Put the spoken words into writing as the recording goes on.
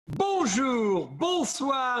Bonjour,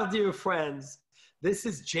 bonsoir, dear friends. This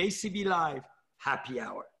is JCB Live Happy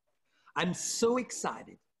Hour. I'm so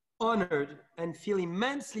excited, honored, and feel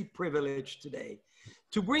immensely privileged today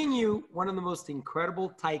to bring you one of the most incredible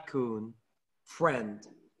tycoon, friend,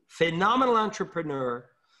 phenomenal entrepreneur,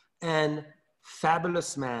 and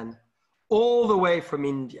fabulous man all the way from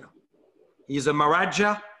India. He's a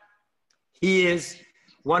Maharaja. He is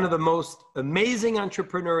one of the most amazing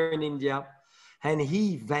entrepreneurs in India, and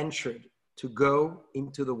he ventured to go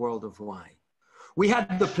into the world of wine. We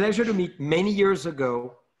had the pleasure to meet many years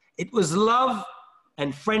ago. It was love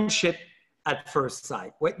and friendship at first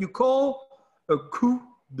sight, what you call a coup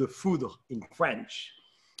de foudre in French.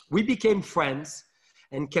 We became friends,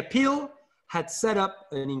 and Kapil had set up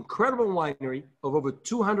an incredible winery of over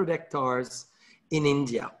 200 hectares in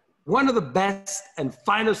India. One of the best and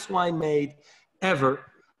finest wine made ever,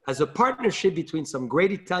 as a partnership between some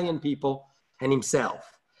great Italian people and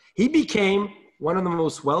himself. He became one of the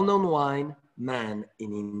most well-known wine men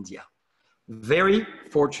in India. Very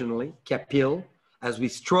fortunately, Kapil, as we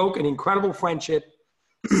stroke an incredible friendship,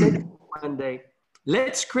 said one day,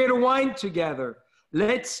 let's create a wine together.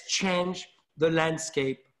 Let's change the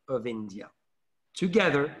landscape of India.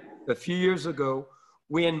 Together, a few years ago,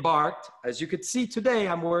 we embarked, as you could see today,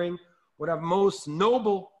 I'm wearing one of the most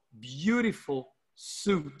noble, beautiful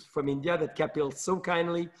suit from India that Kapil so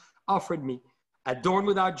kindly offered me, adorned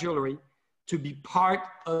without jewelry, to be part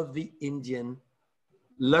of the Indian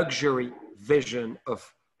luxury vision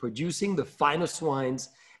of producing the finest wines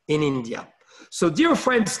in India. So dear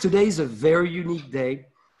friends, today is a very unique day,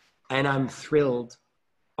 and I'm thrilled,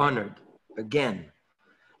 honored again,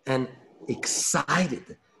 and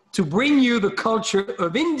excited to bring you the culture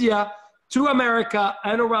of India to America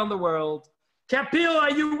and around the world. Kapil,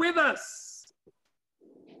 are you with us?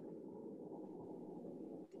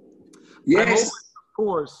 Yes. Always, of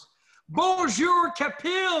course. Bonjour,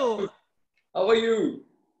 Kapil. How are you?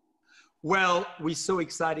 Well, we're so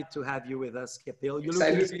excited to have you with us, Kapil. You're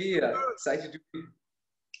excited to be here. Excited to be here.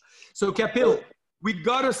 So, Kapil, we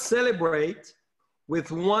got to celebrate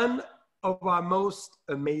with one of our most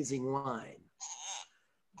amazing wine.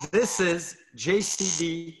 This is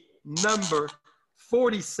JCB number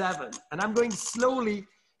 47. And I'm going slowly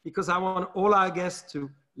because I want all our guests to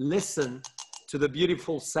listen to the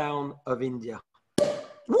beautiful sound of India.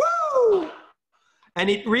 Woo! And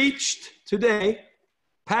it reached today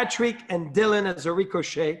Patrick and Dylan as a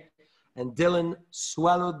ricochet, and Dylan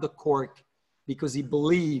swallowed the cork because he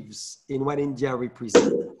believes in what India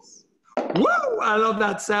represents. Woo! I love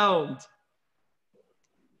that sound.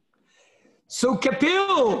 So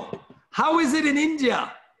Kapil, how is it in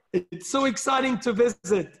India? It's so exciting to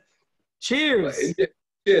visit. Cheers. India.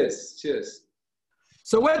 Cheers. Cheers.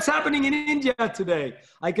 So what's happening in India today?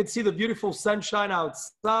 I could see the beautiful sunshine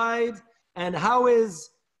outside. And how is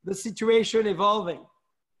the situation evolving?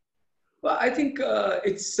 Well, I think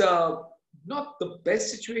it's not the best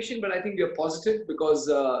situation, but I think we are positive because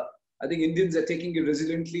I think Indians are taking it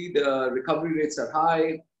resiliently. The recovery rates are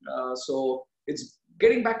high. So it's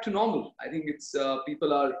getting back to normal. I think it's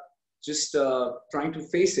people are just trying to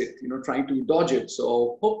face it, trying to dodge it.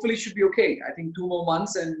 So hopefully it should be okay. I think 2 more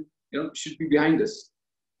months and, should be behind us.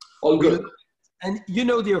 All good. And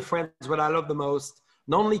dear friends, what I love the most,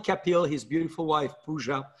 not only Kapil, his beautiful wife,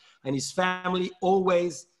 Pooja, and his family,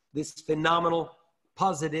 always this phenomenal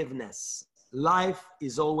positiveness. Life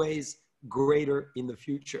is always greater in the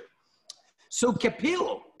future. So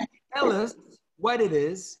Kapil, tell us what it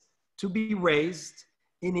is to be raised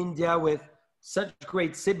in India with such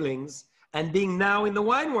great siblings and being now in the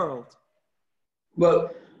wine world.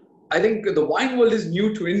 Well, I think the wine world is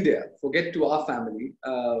new to India. Forget to our family.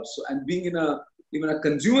 And being even a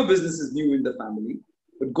consumer business is new in the family.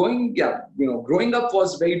 But growing up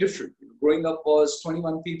was very different. Growing up was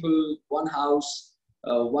 21 people, one house,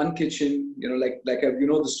 one kitchen. Like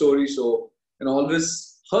the story. So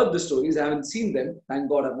always heard the stories. I haven't seen them. Thank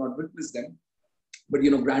God, I've not witnessed them. But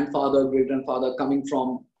grandfather, great grandfather coming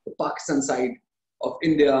from the Pakistan side of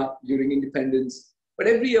India during independence. But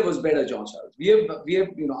every year was better, John Charles. We have,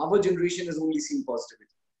 our generation has only seen positivity.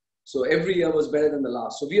 So every year was better than the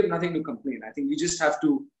last. So we have nothing to complain. I think we just have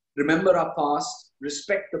to remember our past,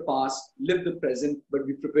 respect the past, live the present, but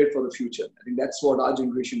be prepared for the future. I think that's what our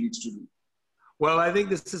generation needs to do. Well, I think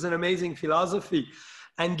this is an amazing philosophy.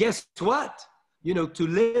 And guess what? To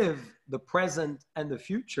live the present and the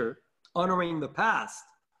future, honoring the past,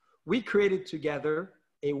 we created together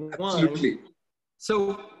a wine. Absolutely.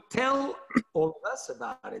 So tell all of us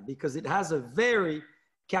about it because it has a very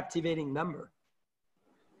captivating number.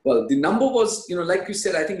 Well, the number was, like you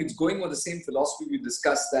said, I think it's going with the same philosophy we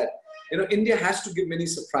discussed that India has to give many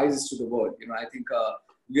surprises to the world. I think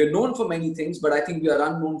we are known for many things, but I think we are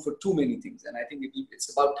unknown for too many things. And I think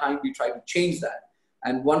it's about time we try to change that.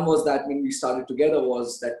 And one was that when we started together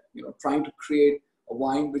was that, trying to create a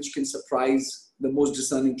wine which can surprise the most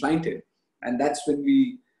discerning clientele. And that's when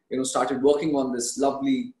we, started working on this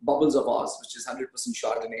lovely bubbles of ours, which is 100%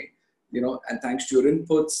 Chardonnay, and thanks to your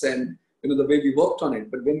inputs and, the way we worked on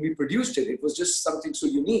it. But when we produced it, it was just something so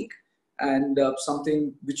unique and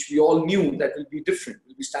something which we all knew that will be different,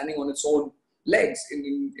 will be standing on its own legs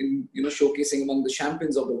in showcasing among the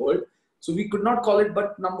champions of the world. So we could not call it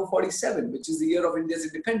but number 47, which is the year of India's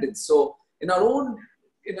independence. So in our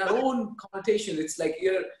own connotation, it's like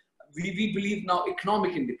here we believe now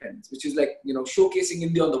economic independence, which is like, showcasing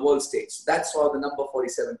India on the world stage. That's how the number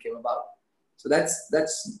 47 came about. So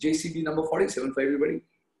that's JCB number 47 for everybody.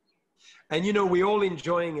 And we're all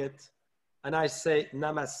enjoying it. And I say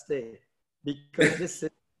namaste, because this is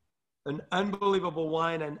an unbelievable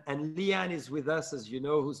wine. And Leanne is with us, as you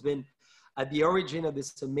know, who's been at the origin of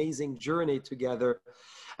this amazing journey together.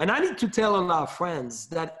 And I need to tell all our friends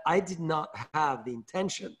that I did not have the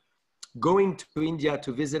intention going to India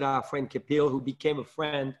to visit our friend Kapil, who became a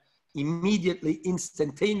friend immediately,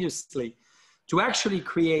 instantaneously, to actually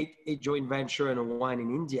create a joint venture and a wine in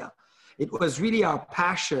India. It was really our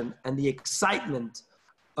passion and the excitement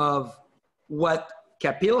of what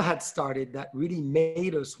Kapil had started that really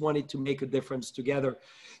made us wanted to make a difference together.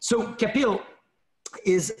 So Kapil,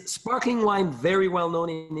 is sparkling wine very well known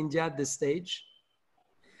in India at this stage?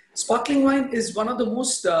 Sparkling wine is one of the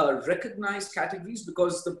most recognized categories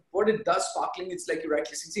because what it does, sparkling, it's like you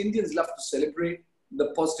rightly said, Indians love to celebrate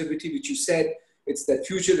the positivity which you said. It's that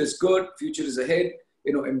future is good, future is ahead,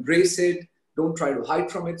 embrace it, don't try to hide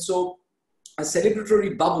from it. So a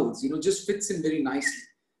celebratory bubbles, just fits in very nicely.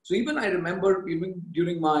 So even I remember even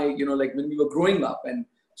during my, like when we were growing up, and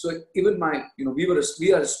so even my, we are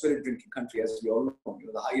a spirit drinking country, as we all know.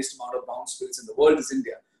 The highest amount of brown spirits in the world is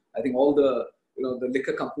India. I think all the, the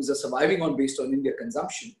liquor companies are surviving based on India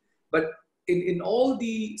consumption. But in all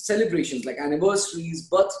the celebrations, like anniversaries,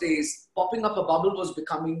 birthdays, popping up a bubble was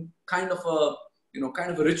becoming kind of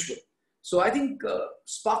a ritual. So I think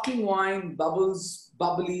sparkling wine, bubbles,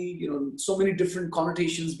 bubbly, so many different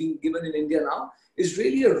connotations being given in India now is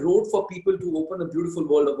really a road for people to open a beautiful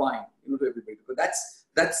world of wine, to everybody.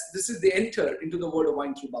 Because they enter into the world of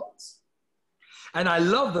wine through bubbles. And I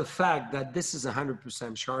love the fact that this is 100%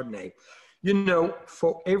 Chardonnay.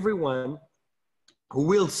 For everyone who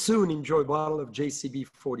will soon enjoy a bottle of JCB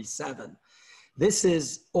 47, this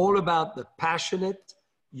is all about the passionate,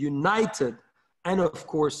 united, and of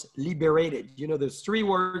course, liberated. There's 3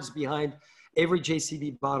 words behind every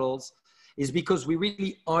JCB bottles is because we're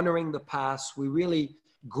really honoring the past. We're really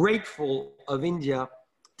grateful of India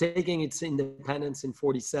taking its independence in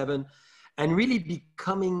 47 and really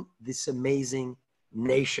becoming this amazing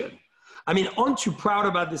nation. I mean, aren't you proud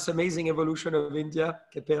about this amazing evolution of India,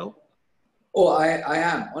 Kapil? Oh, I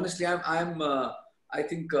am. Honestly, I'm I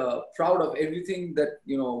think, proud of everything that,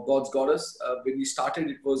 God's got us. When we started,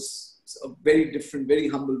 it was a very different, very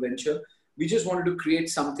humble venture. We just wanted to create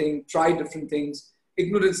something, try different things.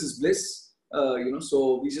 Ignorance is bliss,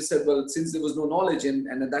 so we just said, well, since there was no knowledge and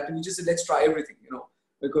at that time, we just said, let's try everything,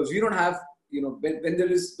 because we don't have,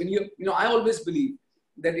 I always believe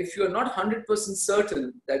that if you're not 100%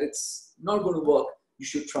 certain that it's not going to work, you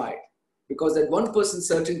should try it, because that 1%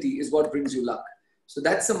 certainty is what brings you luck. So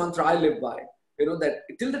that's the mantra I live by, that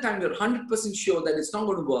till the time you're 100% sure that it's not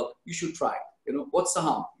going to work, you should try it. What's the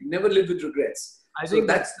harm? You never live with regrets. I think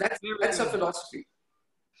that's our philosophy.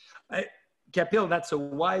 Kapil, that's a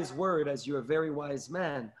wise word, as you're a very wise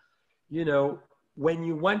man. When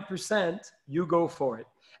you 1%, you go for it.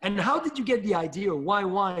 And how did you get the idea? Why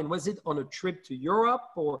wine? Was it on a trip to Europe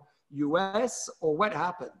or US, or what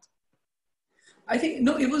happened? I think,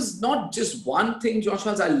 no, it was not just one thing,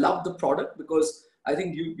 Joshua. I love the product because I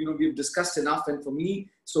think, we've discussed enough. And for me,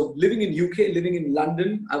 so living in UK, living in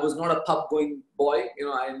London, I was not a pub going boy.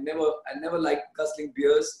 I never liked guzzling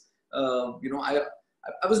beers.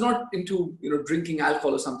 I was not into, drinking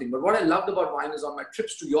alcohol or something. But what I loved about wine is on my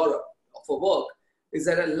trips to Europe for work, is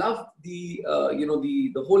that I love the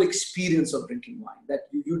whole experience of drinking wine, that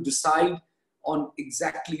you decide on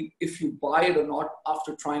exactly if you buy it or not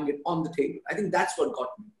after trying it on the table. I think that's what got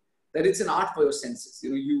me, that it's an art for your senses.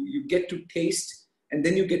 You get to taste and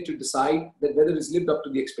then you get to decide that whether it's lived up to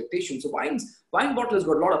the expectations. So wine bottle has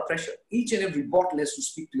got a lot of pressure. Each and every bottle has to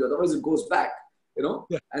speak to you, otherwise it goes back,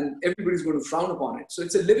 yeah. And everybody's going to frown upon it. So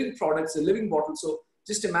it's a living product, it's a living bottle. So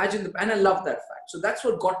just imagine and I love that fact. So that's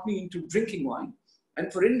what got me into drinking wine.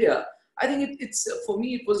 And for India, I think it's for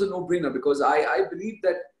me, it was a no-brainer, because I believe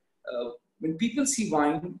that when people see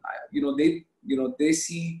wine, they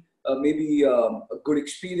see maybe a good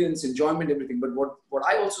experience, enjoyment, everything. But what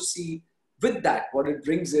I also see with that, what it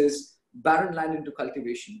brings is barren land into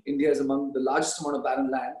cultivation. India is among the largest amount of barren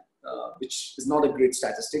land, which is not a great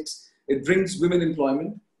statistics. It brings women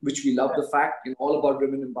employment, which we love the fact, all about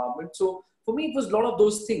women empowerment. So for me, it was a lot of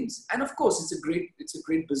those things. And of course, it's a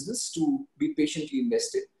great business to be patiently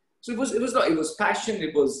invested. So it was passion.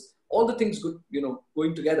 It was all the things good,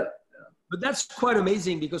 going together. But that's quite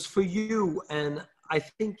amazing, because for you, and I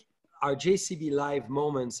think our JCB Live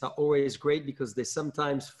moments are always great because they're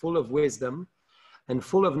sometimes full of wisdom and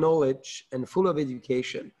full of knowledge and full of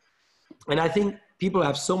education. And I think people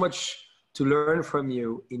have so much to learn from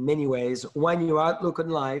you in many ways. One, your outlook on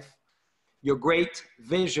life, your great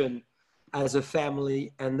vision as a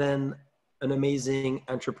family, and then an amazing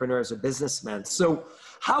entrepreneur as a businessman. So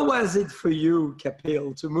how was it for you,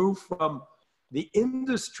 Kapil, to move from the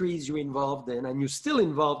industries you're involved in, and you're still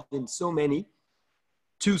involved in so many,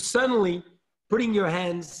 to suddenly putting your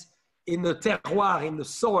hands in the terroir, in the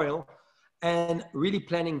soil, and really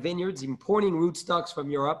planting vineyards, importing rootstocks from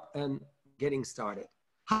Europe, and getting started?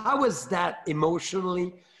 How was that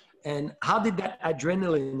emotionally, and how did that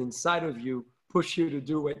adrenaline inside of you push you to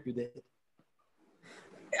do what you did?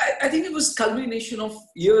 I think it was culmination of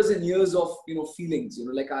years and years of feelings.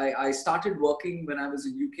 Like I started working when I was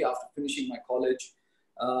in UK after finishing my college,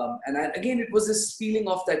 and again it was this feeling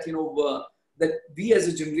of that that we as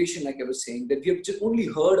a generation, like I was saying, that we have just only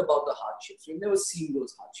heard about the hardships. We've never seen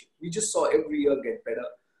those hardships. We just saw every year get better.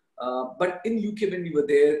 But in UK when we were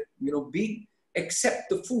there, except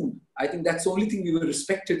the food, I think that's the only thing we were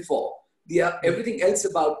respected for. Everything else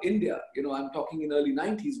about India, I'm talking in early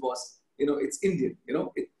 90s was, it's Indian,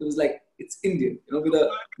 it was like, it's Indian, with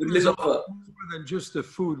a little more than just the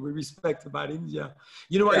food we respect about India.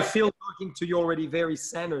 I feel talking to you already very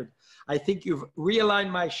centered. I think you've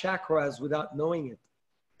realigned my chakras without knowing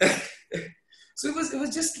it. So it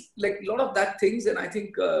was just like a lot of that things. And I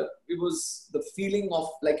think it was the feeling of,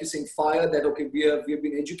 like you're saying, fire, that, okay, we have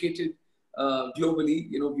been educated globally,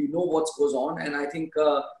 we know what goes on. And I think,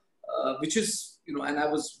 which is, and I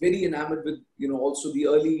was very enamored with, also the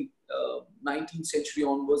early 19th century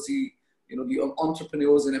onwards, the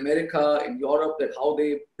entrepreneurs in America, in Europe, that how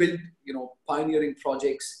they built, pioneering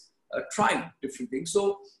projects, trying different things.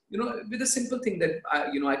 So, with a simple thing that,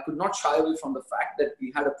 I could not shy away from the fact that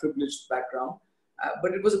we had a privileged background,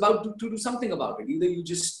 but it was about to do something about it. Either you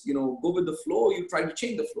just, go with the flow, or you try to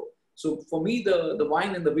change the flow. So for me, the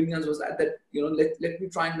wine and the vineyards was that, let me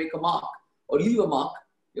try and make a mark, or leave a mark,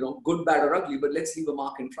 good, bad, or ugly, but let's leave a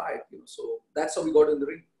mark and try it. So that's how we got in the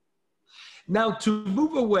ring. Now, to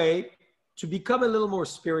move away, to become a little more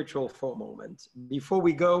spiritual for a moment, before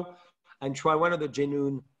we go and try one of the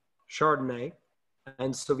genuine Chardonnay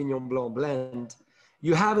and Sauvignon Blanc blend,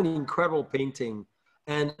 you have an incredible painting,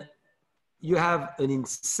 and you have an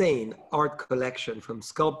insane art collection, from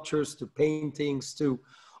sculptures to paintings to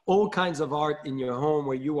all kinds of art in your home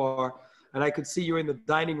where you are. And I could see you're in the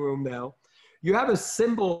dining room now. You have a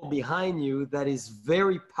symbol behind you that is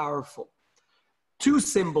very powerful. Two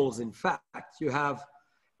symbols, in fact. You have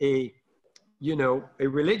a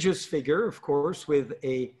religious figure, of course, with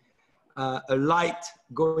a light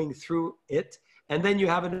going through it. And then you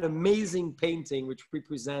have an amazing painting which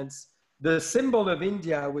represents the symbol of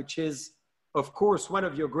India, which is, of course, one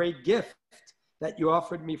of your great gifts that you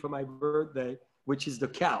offered me for my birthday, which is the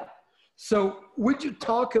cow. So would you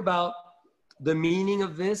talk about the meaning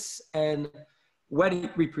of this and what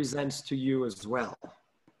it represents to you as well?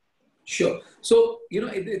 Sure. So,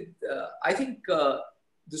 I think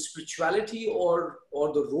the spirituality or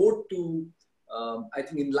the road to, I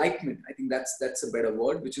think, enlightenment, I think that's a better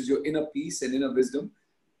word, which is your inner peace and inner wisdom,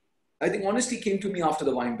 I think honestly came to me after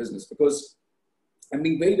the wine business, because I'm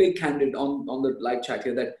being very, very candid on the live chat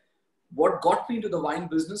here, that what got me into the wine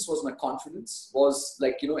business was my confidence. Was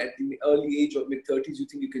like, at the early age of mid-30s, you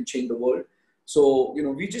think you can change the world. So,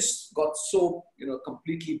 we just got so,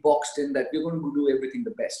 completely boxed in that we're going to do everything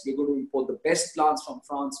the best. We're going to import the best plants from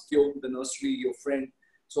France, Kyo, the nursery, your friend.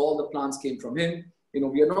 So all the plants came from him.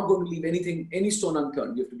 We are not going to leave any stone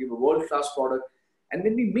unturned. We have to give a world-class product. And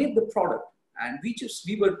when we made the product, and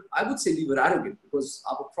I would say we were arrogant, because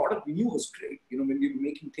our product we knew was great. When we were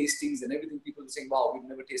making tastings and everything, people were saying, wow, we've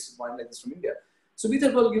never tasted wine like this from India. So we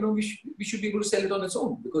thought, well, we should be able to sell it on its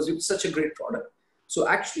own, because it's such a great product. So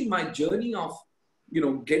actually my journey of,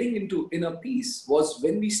 getting into inner peace was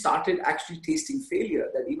when we started actually tasting failure,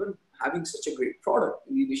 that even having such a great product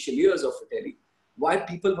in the initial years of Fratelli, why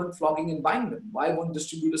people weren't flogging and buying them? Why weren't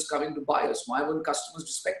distributors coming to buy us? Why weren't customers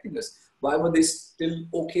respecting us? Why were they still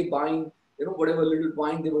okay buying whatever little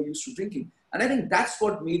wine they were used to drinking. And I think that's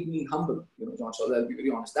what made me humble, John Charles, I'll be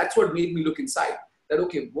very honest. That's what made me look inside that,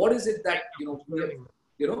 okay, what is it that,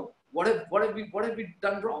 what have we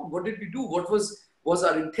done wrong? What did we do? What was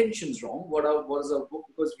our intentions wrong?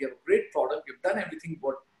 Because we have a great product, we've done everything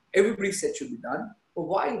what everybody said should be done. But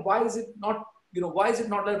why is it not, why is it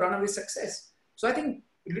not a runaway success? So I think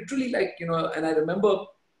literally and I remember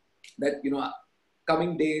that,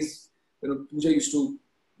 coming days, Pooja used to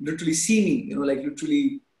literally see me,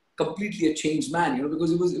 literally completely a changed man,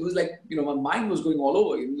 because it was like, my mind was going all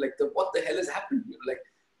over, what the hell has happened?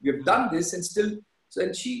 We have done this and still, so,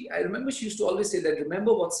 and I remember she used to always say that,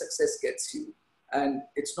 remember what success gets you, and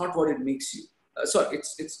it's not what it makes you. Sorry,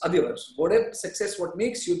 it's other words. Whatever success, what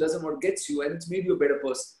makes you doesn't what gets you, and it's made you a better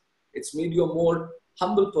person. It's made you a more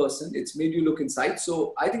humble person. It's made you look inside.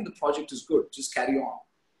 So I think the project is good. Just carry on.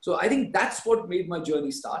 So I think that's what made my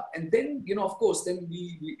journey start. And then, of course, then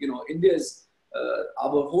we India's, our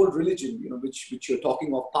whole religion, which you're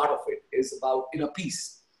talking of, part of it is about inner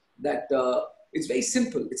peace. That it's very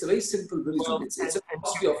simple. It's a very simple religion. Well, it's a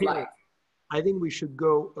philosophy of life. I think we should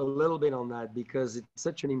go a little bit on that because it's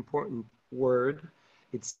such an important word.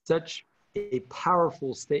 It's such a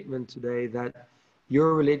powerful statement today that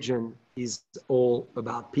your religion is all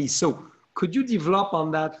about peace. So could you develop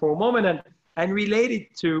on that for a moment and relate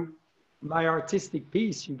it to my artistic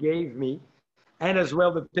piece you gave me, and as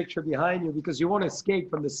well the picture behind you, because you want to escape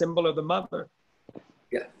from the symbol of the mother.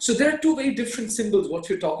 Yeah. So there are two very different symbols, what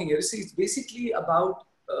you're talking here. See, it's basically about,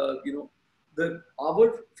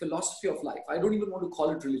 our philosophy of life. I don't even want to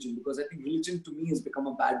call it religion because I think religion to me has become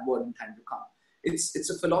a bad word in time to come. It's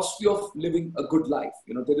a philosophy of living a good life.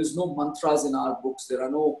 There is no mantras in our books. There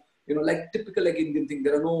are no, like typical like Indian thing.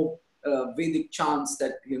 There are no Vedic chants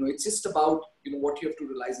that, it's just about, what you have to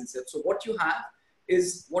realize inside. So what you have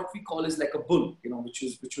is what we call is like a bull,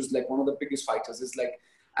 which was like one of the biggest fighters. Is like,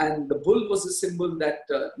 and the bull was a symbol that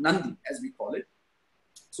Nandi, as we call it.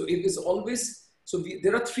 So it is always,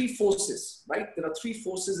 there are three forces, right? There are three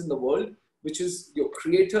forces in the world, which is your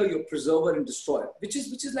creator, your preserver, and destroyer, which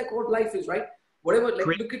is like what life is, right? Whatever, like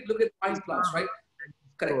look at pine plants, right?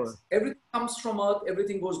 Correct. Sure. Everything comes from earth,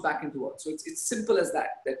 everything goes back into earth. So it's simple as that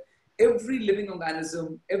every living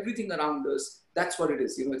organism, everything around us, that's what it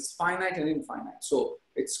is. It's finite and infinite. So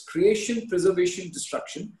it's creation, preservation,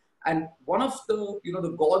 destruction. And one of the,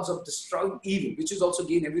 the gods of destroying evil, which is also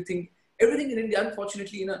again everything in India,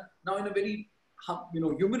 unfortunately, now in a very,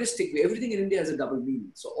 humanistic way, everything in India has a double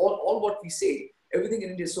meaning. So all what we say, everything in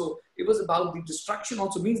India. So it was about the destruction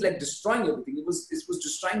also means like destroying everything. It was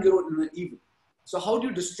destroying your inner evil. So how do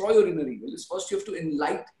you destroy your inner evil? Is first you have to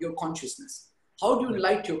enlighten your consciousness. How do you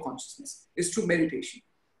enlighten your consciousness? Is through meditation.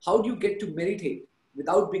 How do you get to meditate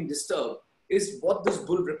without being disturbed? Is what this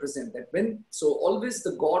bull represents. So always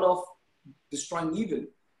the god of destroying evil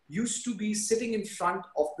used to be sitting in front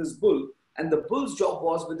of this bull, and the bull's job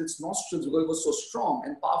was with its nostrils, because it was so strong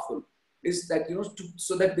and powerful, is that,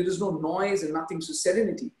 so that there is no noise and nothing, so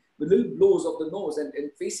serenity, with little blows of the nose, and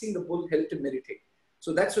facing the bull helped him meditate.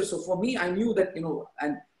 So that's why, so for me, I knew that,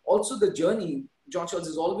 and also the journey, John Charles,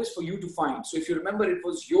 is always for you to find. So if you remember, it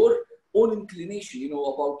was your own inclination,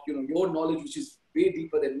 about, your knowledge, which is way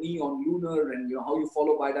deeper than me on lunar and, how you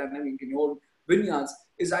follow biodynamic in your vineyards,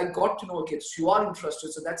 is I got to know, okay, so you are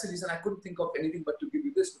interested. So that's the reason I couldn't think of anything but to give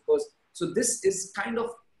you this, because, so this is kind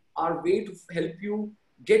of our way to help you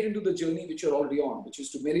get into the journey which you're already on, which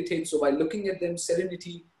is to meditate. So by looking at them,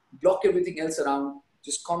 serenity, block everything else around,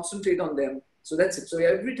 just concentrate on them. So that's it. So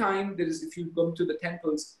every time there is, if you come to the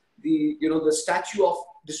temples, the statue of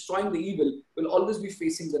destroying the evil will always be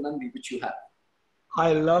facing the Nandi, which you have.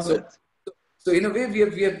 I love it. So in a way,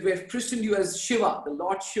 we have christened you as Shiva, the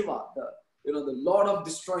Lord Shiva, the Lord of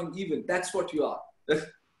destroying evil. That's what you are.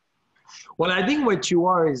 Well, I think what you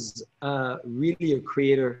are is really a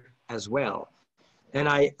creator as well. And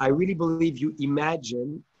I really believe you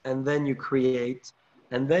imagine, and then you create,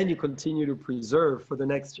 and then you continue to preserve for the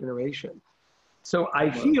next generation. So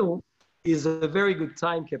I feel is a very good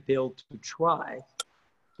time, Kapil, to try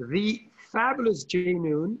the fabulous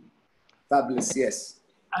J-Noon. Fabulous, yes.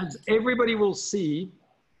 As everybody will see,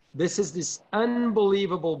 this is this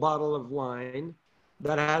unbelievable bottle of wine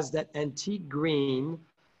that has that antique green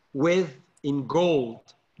with, in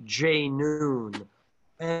gold, J-Noon.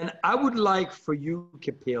 And I would like for you,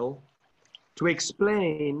 Kapil, to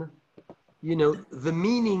explain, the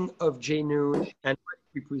meaning of J-Noon and what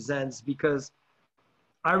it represents, because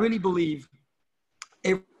I really believe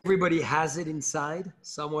everybody has it inside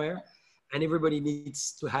somewhere, and everybody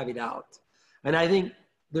needs to have it out. And I think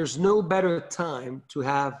there's no better time to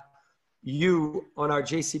have you on our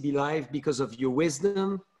JCB Live because of your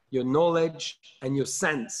wisdom, your knowledge, and your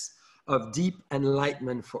sense of deep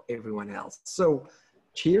enlightenment for everyone else. So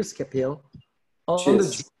cheers, Kapil, on the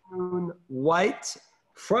Cheers. genuine white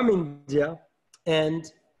from India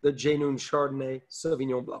and the genuine Chardonnay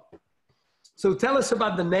Sauvignon Blanc. So tell us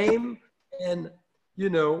about the name and, you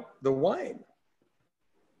know, the wine.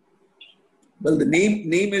 Well, the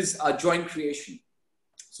name is our joint creation.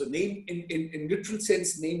 So name in literal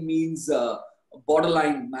sense, name means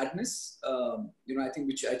borderline madness. You know, I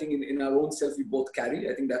think in our own self we both carry.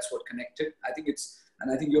 I think that's what connected. I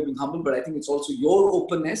think you're being humble, but I think it's also your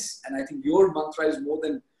openness. And I think your mantra is more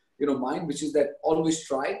than, you know, mine, which is that always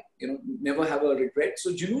try, you know, never have a regret.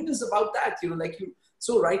 So Junoon is about that, you know, like you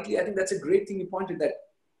so rightly, I think that's a great thing you pointed, that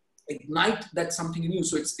ignite that something in you.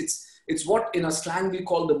 So it's what in a slang we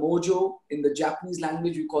call the mojo. In the Japanese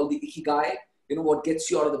language, we call the ikigai, you know, what gets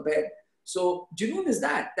you out of the bed. So Junoon is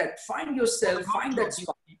that find yourself, find that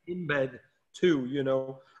spot. In bed too, you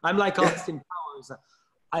know. I'm like Austin Powers.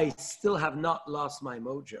 I still have not lost my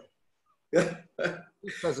mojo.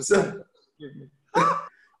 So,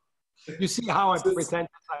 you see how I pretend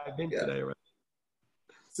I've been today, right?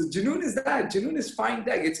 So Junoon is that. Junoon is find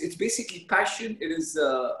that. It's basically passion. It is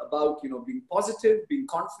about, you know, being positive, being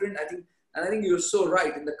confident. I think you're so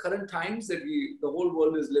right. In the current times that the whole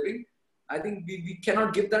world is living, I think we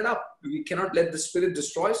cannot give that up. We cannot let the spirit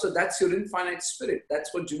destroy. So that's your infinite spirit.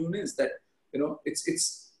 That's what Junoon is. That, you know,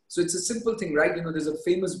 so it's a simple thing, right? You know, there's a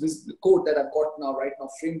famous quote that I've got right now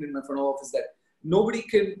framed in my front office, that nobody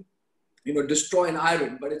can, you know, destroy an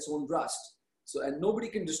iron but its own rust. So, and nobody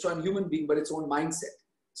can destroy a human being but its own mindset.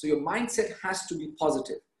 So your mindset has to be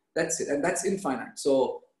positive. That's it. And that's infinite.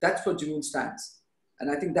 So that's what Junoon stands. And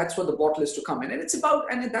I think that's what the bottle is to come in. And it's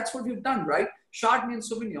about, and that's what we've done, right? Chardonnay and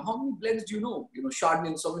Sauvignon. How many blends do you know? You know, Chardonnay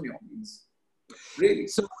and Sauvignon means really.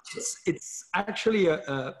 So it's actually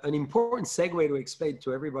an important segue to explain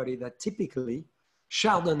to everybody that typically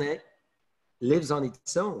Chardonnay lives on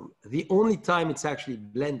its own. The only time it's actually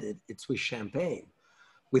blended, it's with champagne.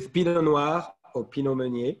 With Pinot Noir or Pinot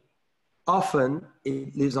Meunier, often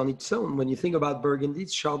it lives on its own. When you think about Burgundy,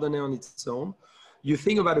 it's Chardonnay on its own. You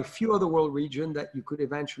think about a few other world regions that you could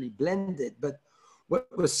eventually blend it. But what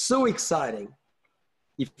was so exciting,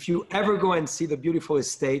 if you ever go and see the beautiful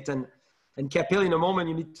estate, and Kapil, in a moment,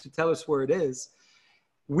 you need to tell us where it is.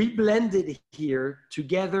 We blended here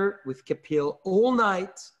together with Kapil all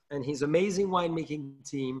night and his amazing winemaking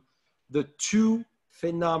team, the two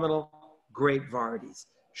phenomenal grape varieties.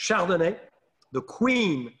 Chardonnay, the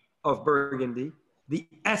queen of Burgundy, the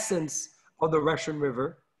essence of the Russian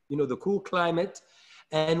River, you know, the cool climate.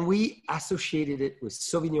 And we associated it with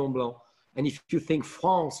Sauvignon Blanc. And if you think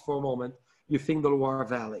France for a moment, you think the Loire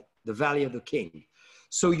Valley, the Valley of the King.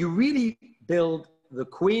 So you really build the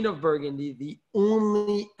queen of Burgundy, the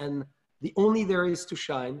only there is to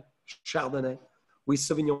shine, Chardonnay, with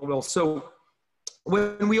Sauvignon Blanc. So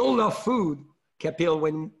when we all love food, Kapil,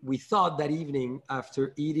 when we thought that evening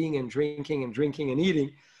after eating and drinking and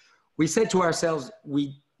eating, we said to ourselves,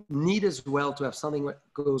 we need as well to have something that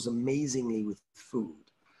goes amazingly with food.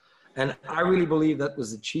 And I really believe that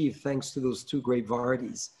was achieved thanks to those two great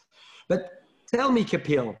varieties. But tell me,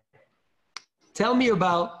 Kapil,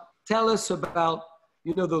 tell us about,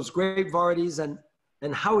 you know, those grape varieties and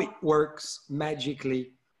how it works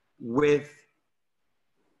magically with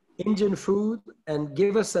Indian food, and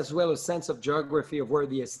give us as well a sense of geography of where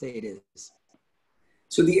the estate is.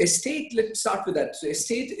 So the estate, let's start with that. So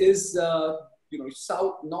estate is, you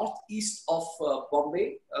know, northeast of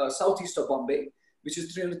Bombay, southeast of Bombay, which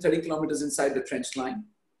is 330 kilometers inside the trench line.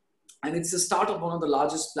 And it's the start of one of the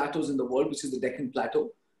largest plateaus in the world, which is the Deccan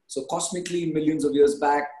Plateau. So cosmically, millions of years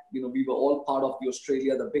back, you know, we were all part of the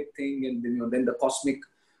Australia, the big thing. And then, you know, then the cosmic,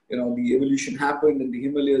 you know, the evolution happened and the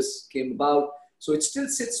Himalayas came about. So it still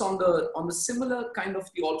sits on the similar kind of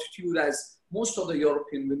the altitude as most of the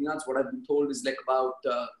European vineyards. What I've been told is like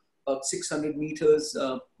about 600 meters,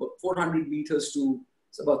 400 meters to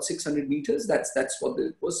about 600 meters. That's what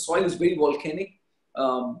the soil is. Very volcanic,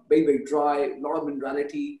 very, very dry, a lot of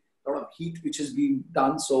minerality, a lot of heat which has been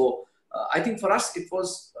done. So I think for us, it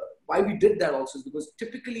was why we did that also is because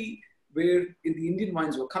typically where the Indian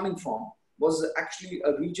wines were coming from was actually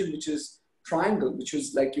a region which is triangle, which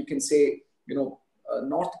was like you can say, you know,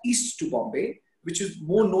 northeast to Bombay, which is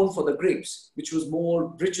more known for the grapes, which was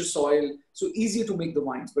more richer soil, so easier to make the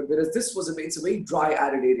wines. But whereas this was it's a very dry,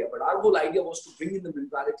 arid area. But our whole idea was to bring in the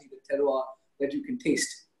minerality, the terroir that you can taste.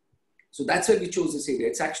 So that's why we chose this area.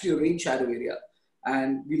 It's actually a rain shadow area.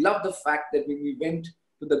 And we love the fact that when we went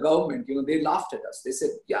to the government, you know, they laughed at us. They said,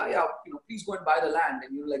 yeah, you know, please go and buy the land.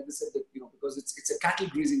 And, you know, like they said that, you know, because it's a cattle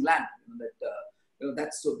grazing land, you know,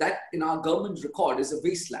 That's so that in our government record is a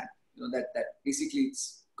wasteland. That basically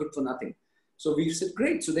it's good for nothing. So we said,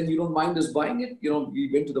 great. So then you don't mind us buying it? We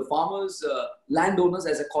went to the farmers, landowners,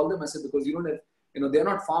 as I call them. I said, because you don't have, they're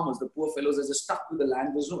not farmers. The poor fellows are just stuck with the land.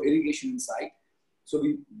 There's no irrigation inside. So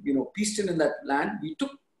we, pieced in that land. We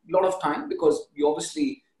took a lot of time because we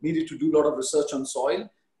obviously needed to do a lot of research on soil.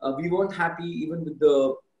 We weren't happy even with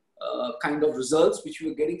the kind of results which we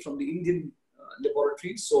were getting from the Indian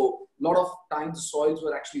laboratories. So a lot of times the soils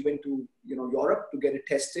were actually went to, Europe to get it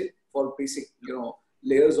tested for basic,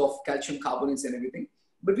 layers of calcium carbonates and everything.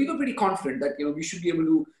 But we were pretty confident that, we should be able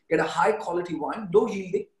to get a high quality wine, low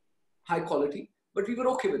yielding, high quality. But we were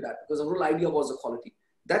okay with that because the whole idea was the quality.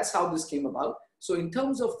 That's how this came about. So in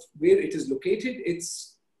terms of where it is located,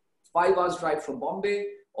 it's 5 hours drive from Bombay,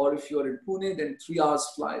 or if you're in Pune, then 3 hours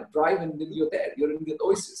drive, and then you're there. You're in the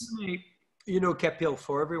oasis. Kapil,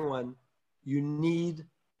 for everyone, you need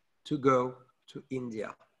to go to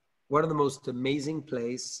India. One of the most amazing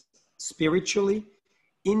places, spiritually,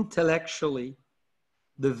 intellectually.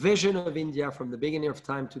 The vision of India from the beginning of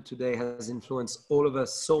time to today has influenced all of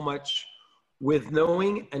us so much, with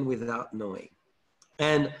knowing and without knowing.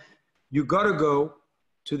 And you got to go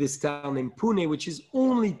to this town in Pune, which is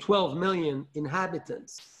only 12 million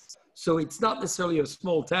inhabitants. So it's not necessarily a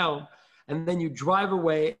small town. And then you drive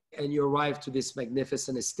away and you arrive to this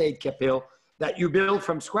magnificent estate, Kapil, that you built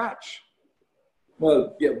from scratch.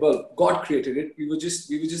 Well, God created it. We were just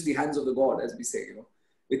the hands of the God, as we say,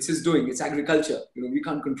 It's His doing. It's agriculture. We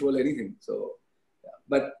can't control anything. So, yeah.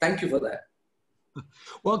 But thank you for that.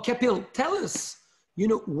 Well, Kapil, tell us,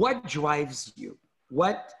 what drives you?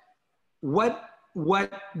 What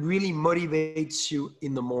really motivates you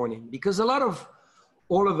in the morning? Because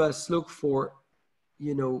all of us look for,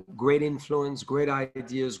 great influence, great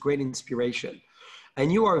ideas, great inspiration.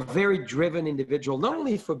 And you are a very driven individual, not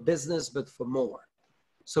only for business, but for more.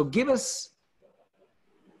 So give us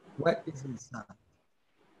what is inside.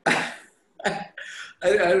 I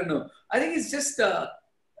don't know. I think it's just a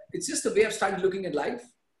way I've started looking at life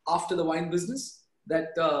after the wine business. That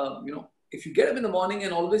if you get up in the morning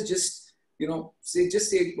and always just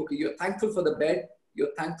say, okay, you're thankful for the bed,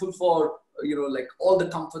 you're thankful for like all the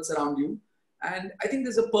comforts around you, and I think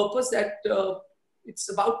there's a purpose that it's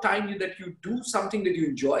about time that you do something that you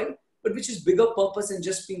enjoy, but which is bigger purpose than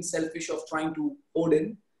just being selfish of trying to hold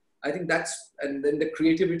in. I think and then the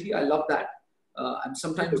creativity, I love that. And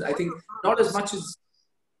sometimes I think not as much as,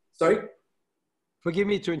 sorry? Forgive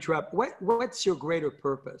me to interrupt. What's your greater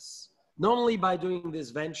purpose? Not only by doing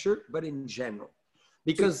this venture, but in general.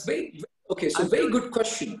 Because very good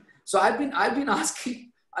question. So I've been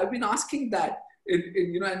asking that,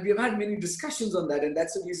 and we've had many discussions on that, and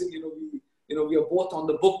that's the reason we are both on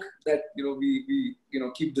the book that we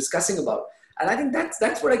keep discussing about. And I think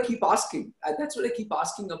that's what I keep asking. And that's what I keep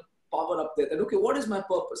asking the power up there. That, okay, what is my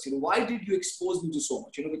purpose? Why did you expose me to so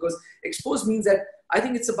much? Because expose means that I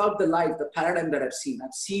think it's about the life, the paradigm that I've seen.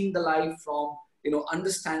 I've seen the life from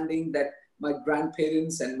understanding that my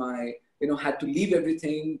grandparents and my had to leave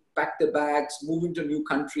everything, pack their bags, move into a new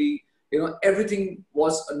country. Everything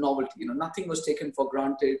was a novelty. Nothing was taken for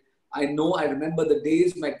granted. I remember the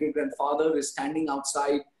days my great-grandfather is standing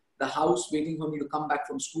outside the house waiting for me to come back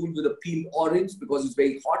from school with a peeled orange because it's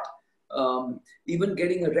very hot. Even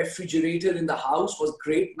getting a refrigerator in the house was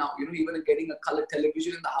great now. Even getting a color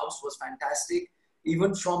television in the house was fantastic.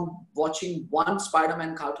 Even from watching one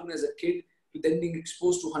Spider-Man cartoon as a kid to then being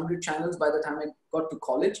exposed to 100 channels by the time I got to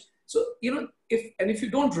college. So, if you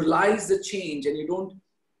don't realize the change and you don't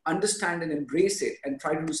understand and embrace it and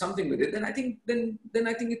try to do something with it, then I think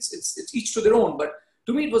it's each to their own. But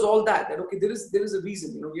to me, it was all that okay, there is a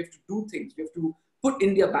reason. We have to do things. We have to put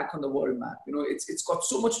India back on the world map. It's got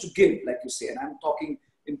so much to give, like you say. And I'm talking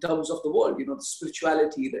in terms of the world. The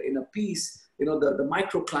spirituality, the inner peace. The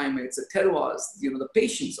microclimates, the terroirs. The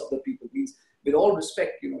patience of the people. Means with all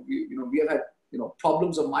respect, we have had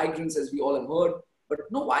problems of migrants, as we all have heard, but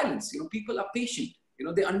no violence. People are patient.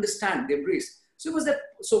 They understand, they embrace. So it was that.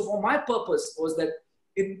 So for my purpose was that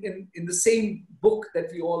in the same book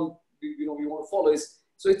that we all we want to follow is,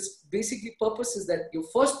 so it's basically purpose is that your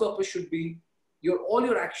first purpose should be all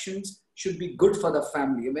your actions should be good for the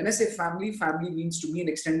family. And when I say family means to me an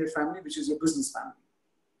extended family, which is your business family,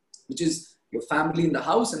 which is your family in the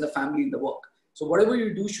house and the family in the work. So whatever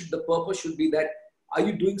you do, the purpose should be that, are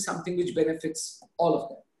you doing something which benefits all of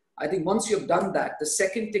them? I think once you have done that, the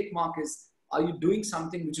second tick mark is, are you doing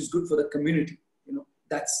something which is good for the community?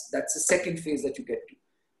 That's the second phase that you get to.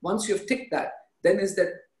 Once you have ticked that, then is that,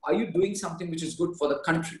 are you doing something which is good for the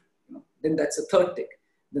country? Then that's a third tick.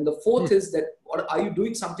 Then the fourth is that, are you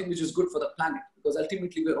doing something which is good for the planet? Because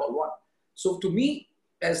ultimately we're all one. So to me,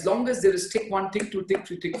 as long as there is tick 1, tick 2, tick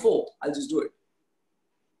 3, tick 4, I'll just do it.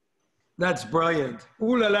 That's brilliant.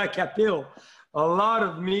 Ooh la la, Kapil. A lot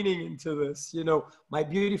of meaning into this. You know, my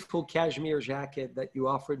beautiful cashmere jacket that you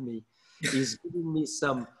offered me is giving me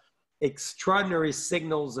some extraordinary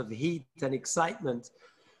signals of heat and excitement.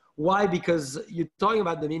 Why? Because you're talking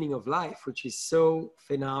about the meaning of life, which is so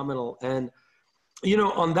phenomenal. And, you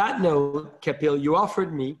know, on that note, Kapil, you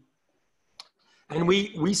offered me, and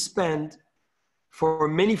we spend, for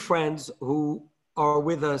many friends who are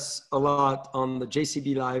with us a lot on the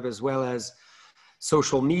JCB Live as well as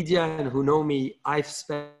social media and who know me, I've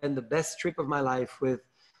spent the best trip of my life with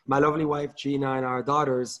my lovely wife, Gina, and our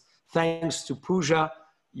daughters, thanks to Pooja,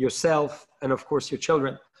 yourself, and of course your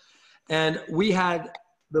children. And we had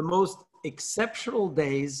the most exceptional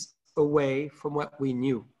days away from what we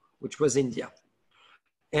knew, which was India.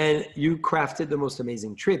 And you crafted the most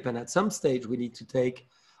amazing trip. And at some stage, we need to take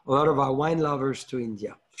a lot of our wine lovers to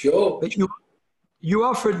India. Sure. But you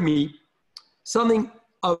offered me something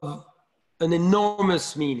of an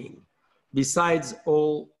enormous meaning, besides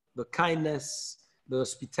all the kindness, the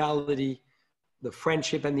hospitality, the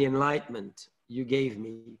friendship, and the enlightenment you gave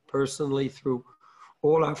me personally through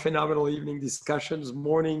all our phenomenal evening discussions,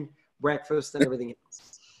 morning, breakfast, and everything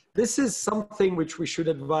else. This is something which we should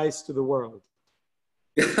advise to the world.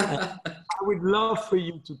 I would love for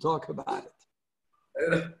you to talk about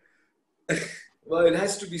it. Well, it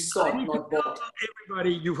has to be sought, not bought.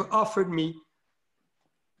 Everybody, you've offered me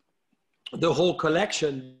the whole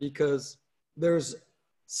collection because there's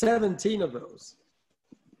 17 of those.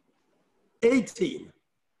 18.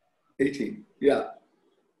 18, yeah.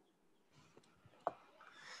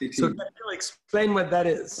 18. So can you explain what that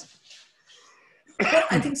is? Well,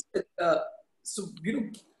 I think so. You know,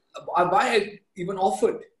 why I even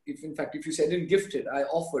offered, if in fact, if you said I didn't gift it, I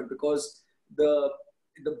offered because the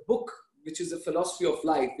book, which is a philosophy of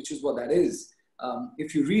life, which is what that is.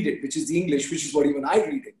 If you read it, which is the English, which is what even I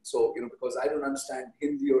read it. So, you know, because I don't understand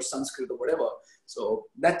Hindi or Sanskrit or whatever. So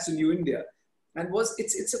that's a new India. And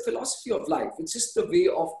it's a philosophy of life. It's just a way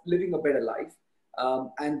of living a better life.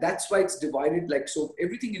 And that's why it's divided. Like, so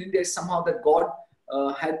everything in India is somehow that God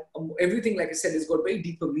had, everything, like I said, has got very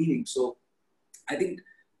deeper meaning. So I think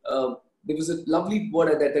there was a lovely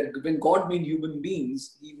word that when God made human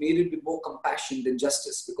beings, he made it with more compassion than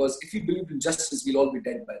justice. Because if he believed in justice, we'll all be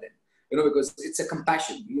dead by then. You know, because it's a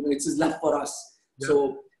compassion, you know, it's his love for us. Yeah.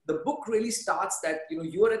 So the book really starts that, you know,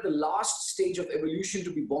 you are at the last stage of evolution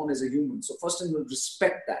to be born as a human. So first, you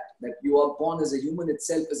respect that you are born as a human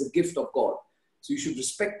itself as a gift of God. So you should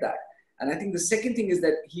respect that. And I think the second thing is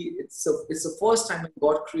that it's the first time when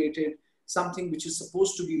God created something which is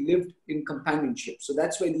supposed to be lived in companionship. So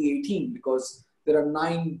that's why the 18, because there are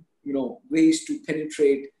 9, you know, ways to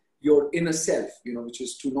penetrate your inner self, you know, which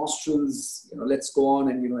is 2 nostrils, you know, let's go on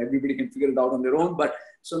and, you know, everybody can figure it out on their own. But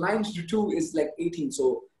so 9 to 2 is like 18.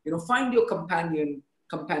 So, you know, find your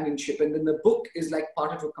companionship. And then the book is like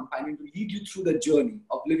part of your companion to lead you through the journey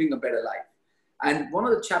of living a better life. And one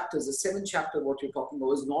of the chapters, the 7th chapter, what you're talking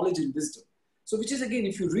about is knowledge and wisdom. So which is, again,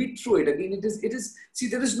 if you read through it, again, it is, see,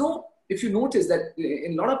 there is no, if you notice that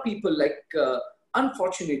in a lot of people, like,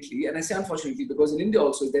 unfortunately, and I say unfortunately because in India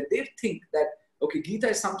also, that they think that, okay, Gita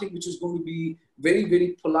is something which is going to be very,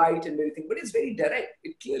 very polite and everything, but it's very direct.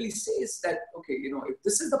 It clearly says that, okay, you know, if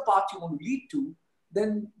this is the path you want to lead to,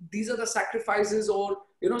 then these are the sacrifices or,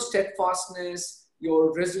 you know, steadfastness,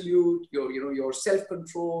 your resolute, your, you know, your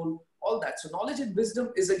self-control, all that. So knowledge and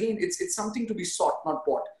wisdom is, again, it's something to be sought, not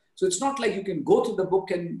bought. So it's not like you can go to the book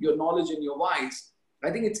and your knowledge and your wise. I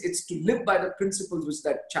think it's to live by the principles which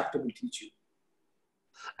that chapter will teach you.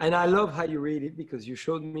 And I love how you read it because you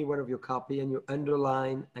showed me one of your copy and you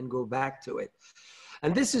underline and go back to it.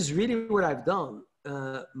 And this is really what I've done.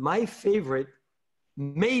 My favorite,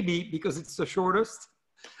 maybe because it's the shortest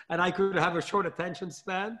and I could have a short attention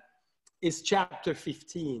span, is chapter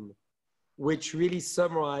 15, which really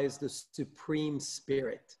summarized the Supreme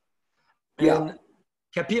Spirit. Yeah. And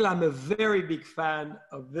Kapil, I'm a very big fan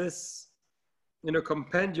of this, you know,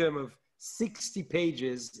 compendium of 60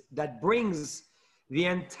 pages that brings the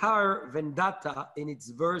entire Vedanta in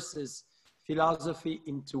its verses philosophy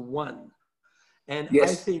into one. And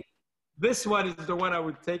yes. I think this one is the one I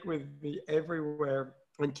would take with me everywhere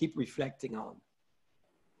and keep reflecting on.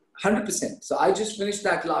 100%. So I just finished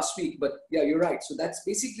that last week, but yeah, you're right. So that's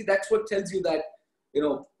basically, that's what tells you that, you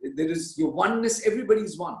know, there is your oneness,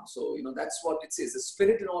 everybody's one. So, you know, that's what it says, the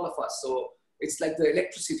spirit in all of us. So it's like the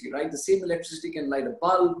electricity, right? The same electricity can light a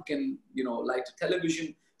bulb, can, you know, light a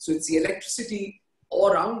television. So it's the electricity all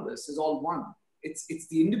around us is all one. it's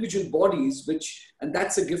the individual bodies and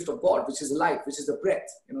that's a gift of God, which is life, which is the breath.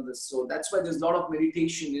 So that's why there's a lot of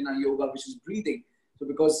meditation in our yoga, which is breathing. So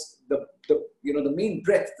because the main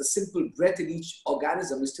breath, the simple breath in each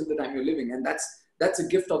organism is till the time you're living, and that's a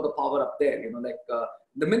gift of the power up there.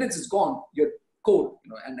 The minute it's gone, you're cold.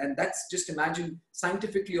 And that's, just imagine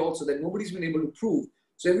scientifically also that nobody's been able to prove.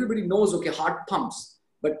 So everybody knows, okay, heart pumps,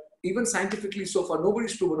 but even scientifically so far,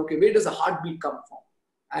 nobody's proven, okay, where does a heartbeat come from?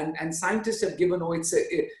 And scientists have given,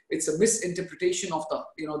 it's a misinterpretation of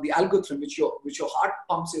the algorithm which your heart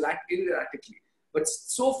pumps erratically. But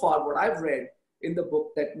so far, what I've read in the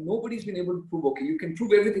book, that nobody's been able to prove, okay, you can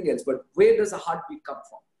prove everything else, but where does a heartbeat come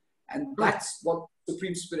from? And that's what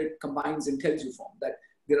Supreme Spirit combines and tells you from, that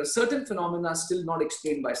there are certain phenomena still not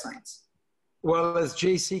explained by science. Well, as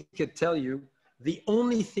JC could tell you, the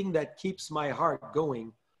only thing that keeps my heart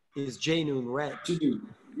going is J-Noon Red.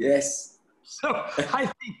 Yes. So I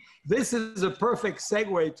think this is a perfect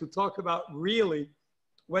segue to talk about really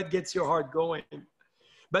what gets your heart going.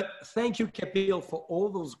 But thank you, Kapil, for all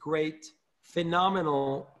those great,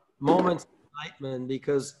 phenomenal moments of enlightenment,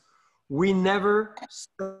 because we never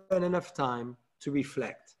spend enough time to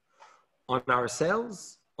reflect on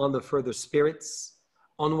ourselves, on the further spirits,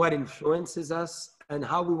 on what influences us, and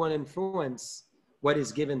how we want to influence what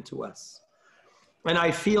is given to us. And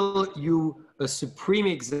I feel you a supreme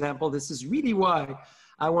example. This is really why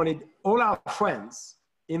I wanted all our friends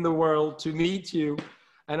in the world to meet you,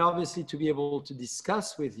 and obviously to be able to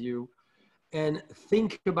discuss with you and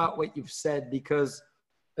think about what you've said, because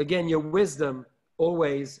again, your wisdom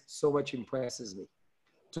always so much impresses me,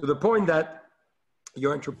 to the point that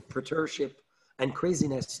your entrepreneurship and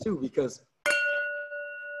craziness too, because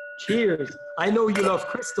cheers, I know you love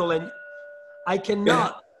crystal, and I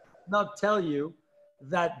cannot not tell you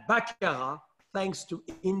that Baccarat, thanks to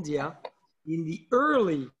India, in the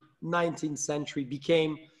early 19th century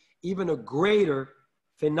became even a greater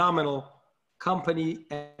phenomenal company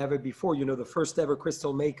ever before. The first ever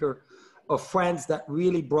crystal maker of France that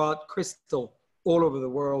really brought crystal all over the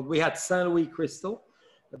world. We had Saint Louis crystal,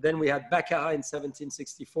 but then we had Baccarat in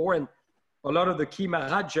 1764, and a lot of the key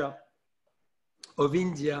Maharaja of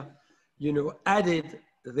India, added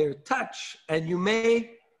their touch. And you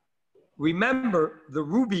may remember the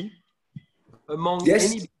ruby among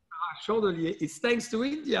any chandelier is thanks to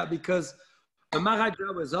India, because a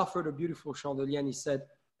Maharaja was offered a beautiful chandelier and he said,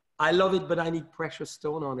 I love it, but I need precious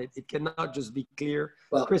stone on it. It cannot just be clear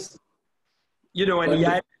crystal. And he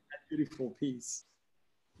added that beautiful piece.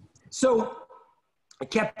 So,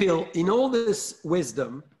 Kapil, in all this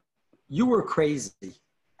wisdom, you were crazy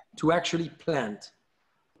to actually plant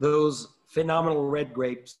those phenomenal red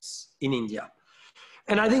grapes in India.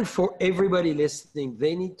 And I think for everybody listening,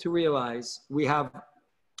 they need to realize we have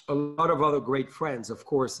a lot of other great friends, of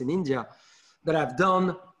course, in India that have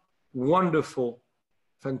done wonderful,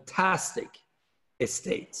 fantastic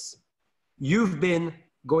estates. You've been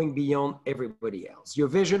going beyond everybody else. Your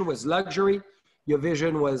vision was luxury. Your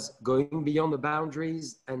vision was going beyond the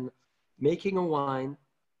boundaries and making a wine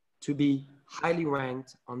to be highly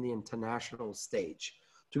ranked on the international stage,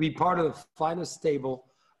 to be part of the finest table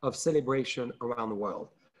of celebration around the world.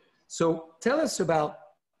 So tell us about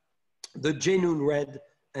the J-Noon Red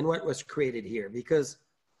and what was created here, because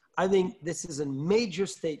I think this is a major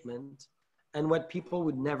statement and what people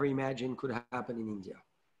would never imagine could happen in India.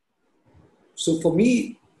 So for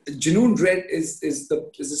me, J-Noon Red is the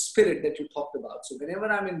spirit that you talked about. So whenever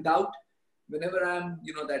I'm in doubt, whenever I'm,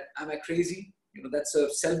 that am I crazy? That's a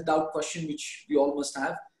self-doubt question which we all must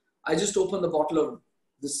have. I just open the bottle of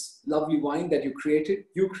this lovely wine that you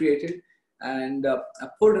created, and I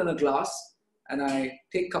pour it in a glass and I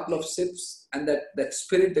take a couple of sips, and that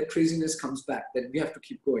spirit, that craziness comes back, that we have to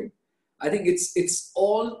keep going. I think it's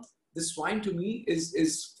all, this wine to me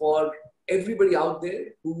is for everybody out there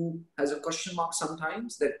who has a question mark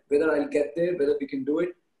sometimes, that whether I'll get there, whether we can do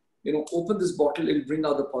it. Open this bottle, it'll bring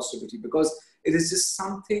out the positivity, because it is just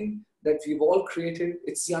something that we've all created.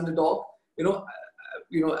 It's the underdog.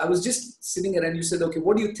 I was just sitting there and you said, okay,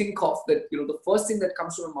 what do you think of that? The first thing that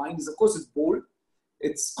comes to my mind is, of course, it's bold.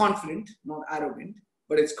 It's confident, not arrogant,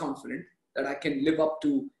 but it's confident that I can live up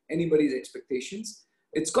to anybody's expectations.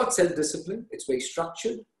 It's got self-discipline. It's very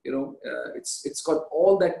structured. It's got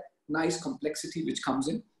all that nice complexity which comes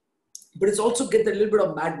in, but it's also get that little bit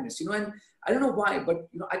of madness, and I don't know why, but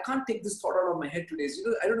I can't take this thought out of my head today.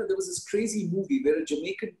 I don't know, there was this crazy movie where a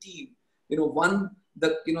Jamaican team, won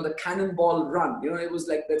the cannonball run. It was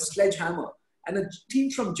like that sledgehammer, and a team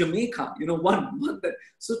from Jamaica, won that.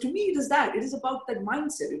 So to me, it is that. It is about that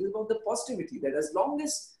mindset. It is about the positivity, that as long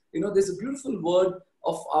as, there's a beautiful word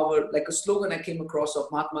of our, like a slogan I came across of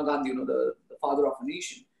Mahatma Gandhi, the father of a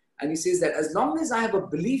nation. And he says that as long as I have a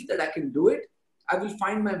belief that I can do it, I will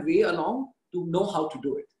find my way along to know how to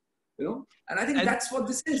do it. You know, and I think that's what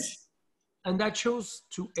this is. And that shows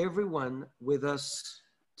to everyone with us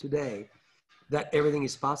today that everything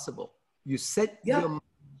is possible. You set your mind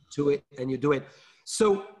to it and you do it.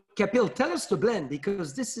 So Kapil, tell us the blend,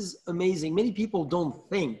 because this is amazing. Many people don't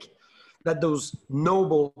think that those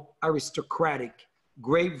noble, aristocratic,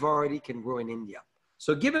 grape variety can grow in India.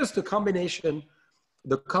 So give us the combination,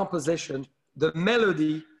 the composition, the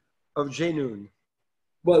melody of Genoon.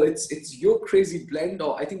 Well, it's your crazy blend,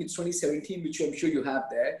 or I think it's 2017, which I'm sure you have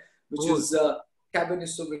there, which is Cabernet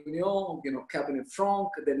Sauvignon, you know, Cabernet Franc,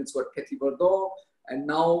 then it's got Petit Verdot, and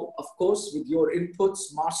now, of course, with your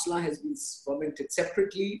inputs, Marsala has been fermented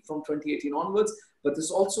separately from 2018 onwards, but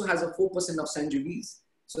this also has a 4% of Sangiovese.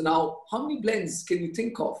 So now, how many blends can you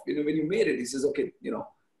think of, you know, when you made it? He says, okay, you know,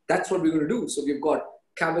 that's what we're going to do. So we've got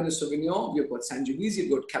Cabernet Sauvignon, we've got Sangiovese,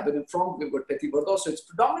 we've got Cabernet Franc, we've got Petit Verdot. So it's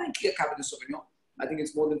predominantly a Cabernet Sauvignon. I think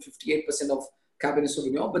it's more than 58% of Cabernet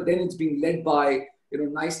Sauvignon, but then it's being led by, you know,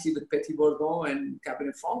 nicely with Petit Verdot and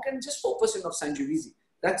Cabernet Franc and just 4% of Sangiovese.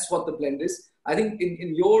 That's what the blend is. I think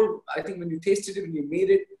I think when you tasted it, when you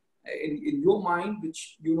made it, in your mind,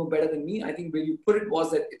 which you know better than me, I think where you put it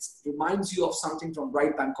was that it reminds you of something from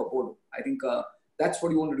right bank of Bordeaux. I think that's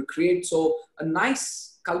what you wanted to create. So a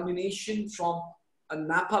nice culmination from a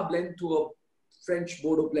Napa blend to a French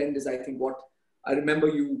Bordeaux blend is, I think, what I remember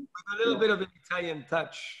you. With a little bit of an Italian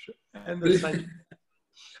touch. And the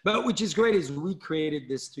but which is great is we created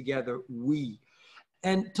this together, we.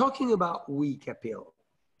 And talking about we, Kapil,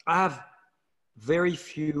 I have very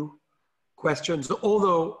few questions,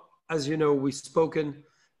 although, as you know, we've spoken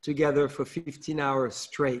together for 15 hours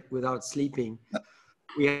straight without sleeping.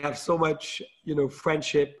 We have so much, you know,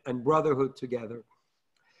 friendship and brotherhood together.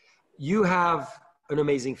 You have an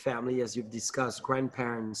amazing family, as you've discussed,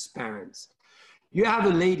 grandparents, parents. You have a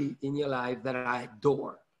lady in your life that I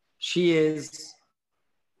adore. She is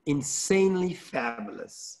insanely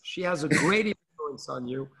fabulous. She has a great influence on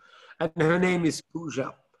you, and her name is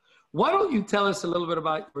Pooja. Why don't you tell us a little bit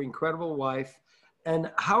about your incredible wife and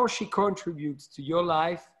how she contributes to your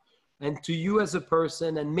life and to you as a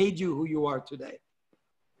person and made you who you are today?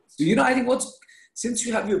 So, you know, I think since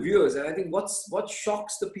you have your viewers, and I think what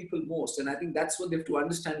shocks the people most, and I think that's what they have to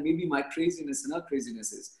understand, maybe my craziness and her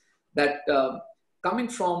craziness is, that coming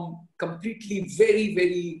from completely very,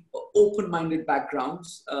 very open-minded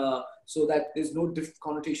backgrounds, so that there's no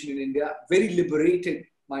connotation in India, very liberated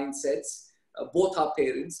mindsets, both our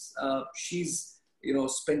parents. She's, you know,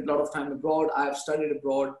 spent a lot of time abroad. I've studied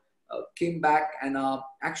abroad, came back, and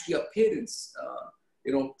actually our parents,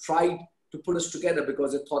 you know, tried to put us together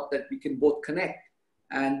because they thought that we can both connect.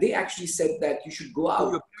 And they actually said that you should go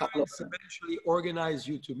out. Your parents eventually organized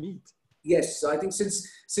you to meet. Yes, so I think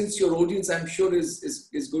since your audience, I'm sure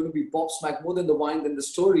is going to be gobsmacked more than the wine than the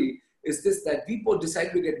story, is this, that we both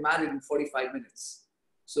decided to get married in 45 minutes.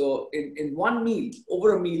 So in one meal,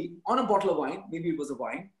 over a meal, on a bottle of wine, maybe it was a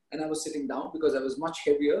wine, and I was sitting down because I was much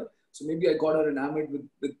heavier. So maybe I got her enamored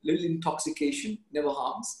with little intoxication, never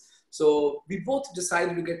harms. So we both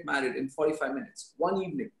decided to get married in 45 minutes, one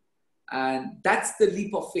evening. And that's the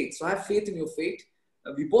leap of faith. So I have faith in your fate.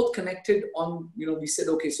 We both connected on, you know, we said,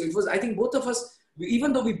 okay, so it was, I think both of us,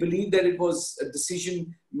 even though we believed that it was a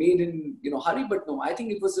decision made in, you know, hurry, but no, I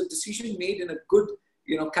think it was a decision made in a good,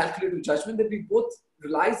 you know, calculated judgment, that we both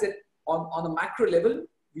realized that on a macro level,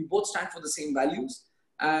 we both stand for the same values.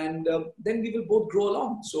 And then we will both grow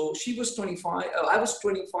along. So she was 25, I was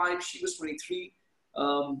 25, she was 23.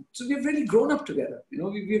 So we've really grown up together. You know,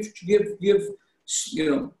 we have you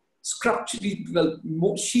know, structurally,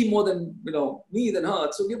 well, she more than, you know, me than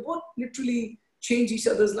her. So we both literally change each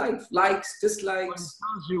other's life, likes, dislikes. It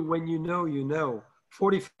tells you when you know, you know.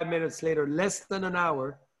 45 minutes later, less than an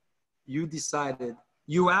hour, you decided.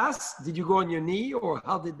 You asked, did you go on your knee, or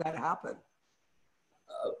how did that happen?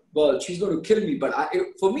 Well, she's going to kill me, but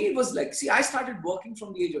for me, it was like, see, I started working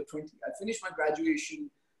from the age of 20. I finished my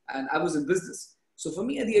graduation and I was in business. So for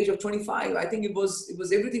me, at the age of 25, I think it was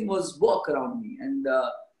everything was work around me. And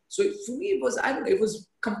so for me, it was, I don't know, it was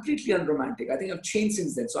completely unromantic. I think I've changed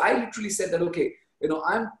since then. So I literally said that, okay, you know,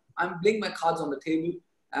 I'm laying my cards on the table,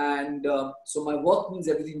 and so my work means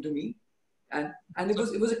everything to me. And it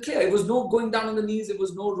was clear. It was no going down on the knees. It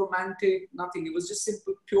was no romantic, nothing. It was just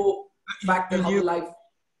simple, pure fact of life.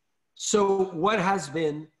 So what has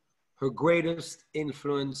been her greatest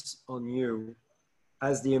influence on you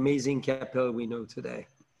as the amazing Kapil we know today?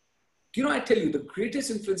 You know, I tell you, the greatest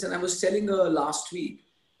influence, and I was telling her last week,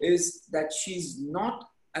 is that she's not,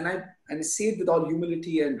 and I say it with all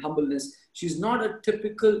humility and humbleness, she's not a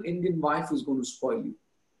typical Indian wife who's going to spoil you.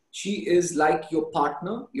 She is like your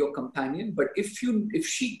partner, your companion. But if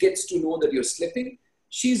she gets to know that you're slipping,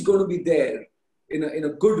 she's going to be there in a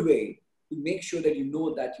good way to make sure that you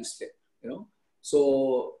know that you slip, you know.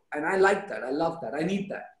 So, and I like that. I love that. I need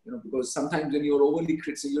that, you know, because sometimes when you're overly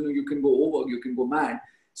critical, you know, you can go over, you can go mad.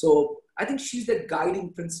 So I think she's that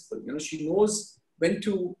guiding principle. You know, she knows when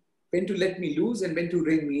to let me loose and when to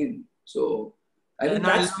rein me in. So I think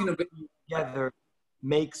that's been a bit together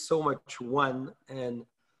make so much one. And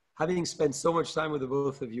having spent so much time with the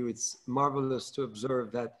both of you, it's marvelous to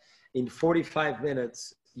observe that in 45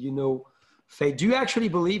 minutes, you know, fate. Do you actually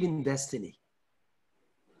believe in destiny?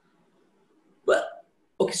 Well,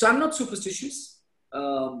 okay, so I'm not superstitious.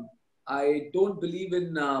 I don't believe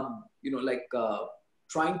in, you know, like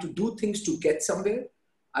trying to do things to get somewhere.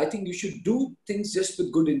 I think you should do things just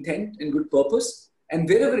with good intent and good purpose. And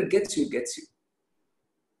wherever it gets you, it gets you.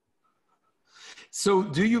 So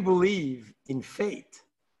do you believe in fate?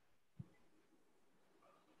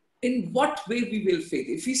 In what way we will fate?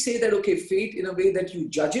 If we say that, okay, fate in a way that you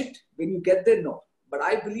judge it, when you get there, no. But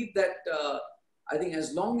I believe that, I think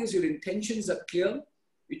as long as your intentions are clear,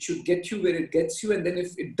 it should get you where it gets you. And then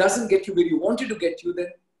if it doesn't get you where you wanted to get you, then,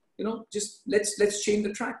 you know, just let's change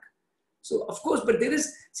the track. So of course, but there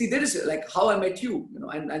is like how I met you, you know,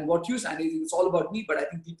 and what you said, it's all about me, but I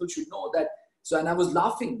think people should know that. So, and I was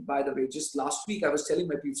laughing, by the way, just last week, I was telling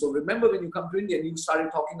my people, so remember when you come to India and you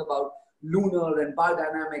started talking about lunar and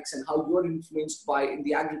biodynamics and how you're influenced by in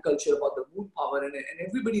the agriculture about the moon power and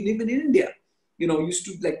everybody living in India, you know, used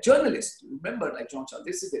to like journalists, remember like John Charles,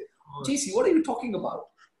 this is it. JC, what are you talking about?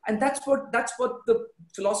 And that's what the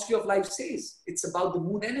philosophy of life says. It's about the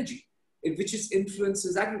moon energy, which is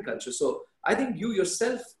influences agriculture. So I think you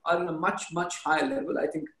yourself are in a much, much higher level. I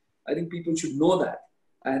think people should know that.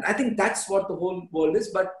 And I think that's what the whole world is.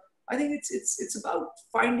 But I think it's about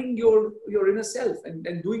finding your inner self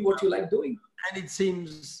and doing what you like doing. And it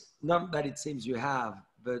seems, not that it seems you have,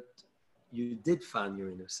 but you did find your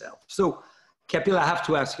inner self. So Kapil, I have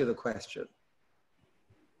to ask you the question.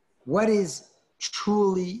 What is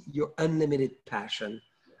truly your unlimited passion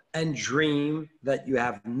and dream that you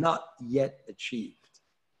have not yet achieved?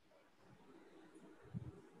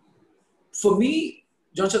 For me,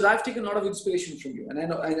 John Charles, I've taken a lot of inspiration from you. And I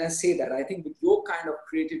know, and I say that, I think with your kind of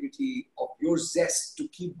creativity, of your zest to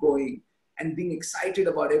keep going and being excited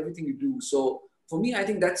about everything you do. So for me, I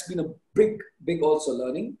think that's been a big also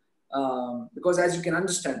learning. Because as you can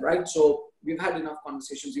understand, right? So we've had enough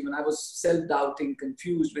conversations. Even I was self-doubting,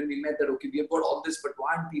 confused when we met that, okay, we have got all this, but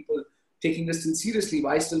why aren't people taking us still seriously?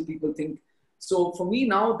 Why still people think? So for me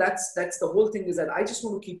now, that's the whole thing, is that I just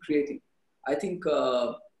want to keep creating. I think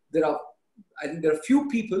there are few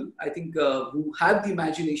people, I think, who have the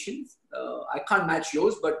imagination. I can't match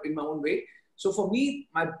yours, but in my own way. So for me,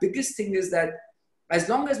 my biggest thing is that as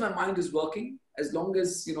long as my mind is working, as long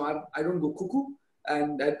as, you know, I don't go cuckoo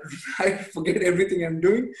and I forget everything I'm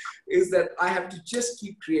doing, is that I have to just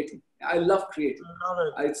keep creating. I love creating.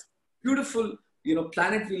 It's beautiful, you know,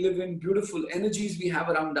 planet we live in, beautiful energies we have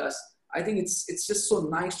around us. I think it's just so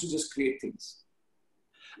nice to just create things.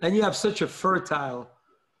 And you have such a fertile,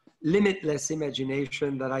 limitless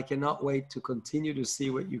imagination that I cannot wait to continue to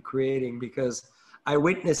see what you're creating, because I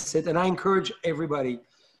witness it. And I encourage everybody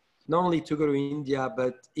not only to go to India,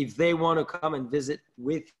 but if they want to come and visit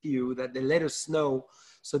with you, that they let us know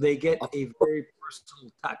so they get a very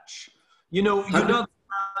personal touch. You know, you're not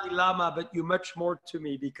the Dalai Lama, but you're much more to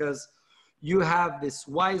me, because you have this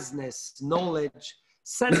wiseness, knowledge,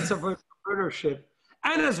 sense of entrepreneurship,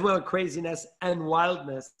 and as well craziness and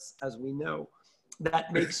wildness, as we know,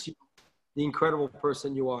 that makes you the incredible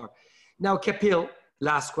person you are. Now, Kapil,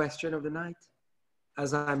 last question of the night.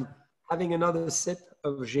 As I'm having another sip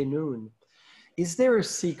of Genoon, is there a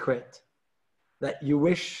secret that you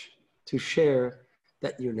wish to share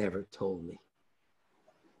that you never told me?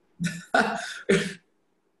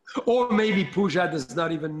 Or maybe Pooja does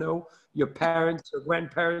not even know, your parents, your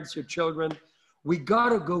grandparents, your children. We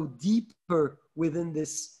gotta go deeper within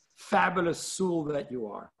this fabulous soul that you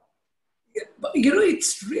are. Yeah, but you know,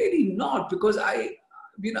 it's really not, because I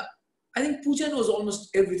think Pooja knows almost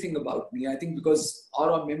everything about me. I think because all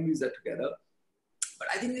our memories are together. But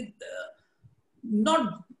I think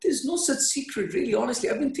there's no such secret, really, honestly.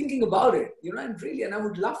 I've been thinking about it, you know, and I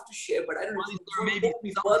would love to share, but I don't know.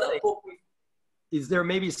 Is there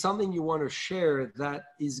maybe something you want to share that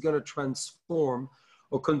is going to transform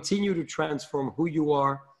or continue to transform who you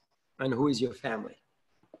are and who is your family?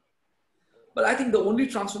 But I think the only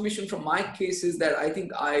transformation from my case is that I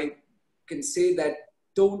think I can say that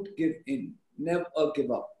don't give in. never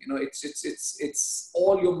give up. You know, it's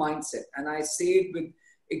all your mindset. And I say it with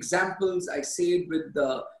examples. I say it with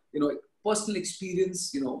the, you know, personal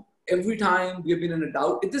experience. You know, every time we've been in a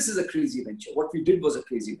doubt, this is a crazy venture. What we did was a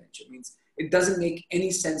crazy venture. Means it doesn't make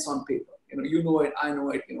any sense on paper. You know it, I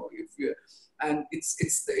know it. You know, and it's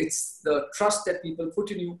the trust that people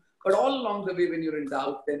put in you. But all along the way, when you're in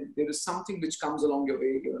doubt, then there is something which comes along your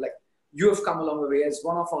way. You know, like you have come along the way as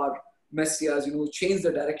one of our messiahs. You know, change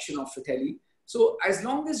the direction of Fratelli. So as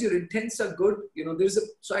long as your intents are good, you know,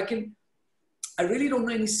 I really don't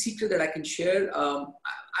know any secret that I can share.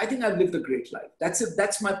 I think I've lived a great life. That's it.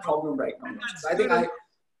 That's my problem right now. I think I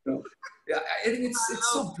think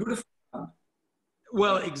it's so beautiful.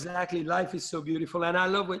 Well, exactly. Life is so beautiful. And I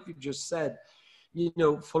love what you just said. You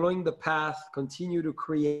know, following the path, continue to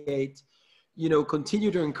create, you know,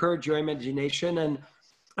 continue to encourage your imagination.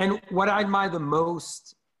 And what I admire the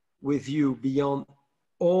most with you, beyond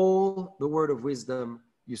all the word of wisdom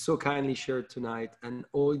you so kindly shared tonight and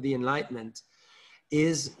all the enlightenment,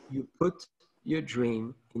 is you put your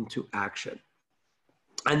dream into action.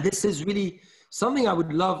 And this is really something I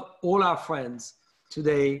would love all our friends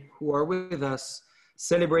today who are with us,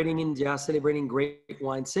 celebrating India, celebrating great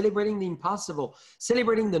wine, celebrating the impossible,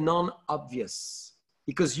 celebrating the non-obvious,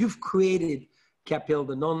 because you've created, Kapil,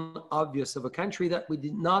 the non-obvious of a country that we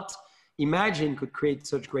did not imagine could create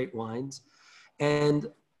such great wines, and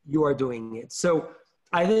you are doing it. So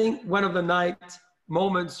I think one of the night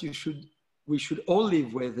moments we should all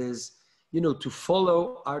live with is, you know, to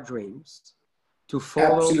follow our dreams, to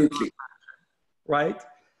follow, absolutely, right?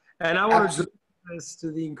 And I want to do this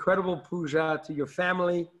to the incredible puja, to your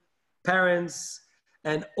family, parents,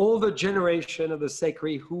 and all the generation of the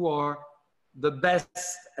Sekhri who are the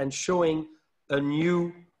best and showing a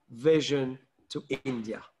new vision to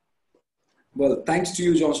India. Well, thanks to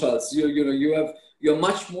you, Jean-Charles. You're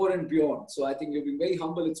much more and beyond. So I think you've been very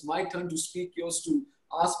humble. It's my turn to speak, yours to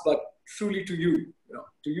ask, but truly to you,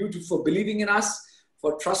 for believing in us,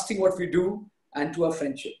 for trusting what we do, and to our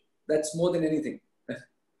friendship. That's more than anything.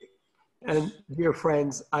 And dear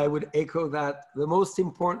friends, I would echo that the most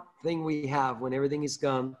important thing we have when everything is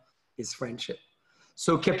gone is friendship.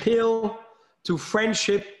 So Kapil, to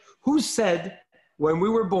friendship, who said when we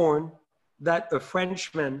were born that a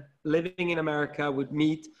Frenchman living in America would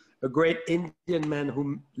meet a great Indian man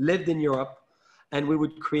who lived in Europe and we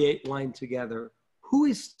would create wine together? Who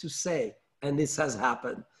is to say? And this has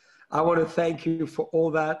happened. I want to thank you for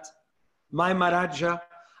all that. My Maharaja,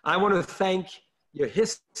 I want to thank your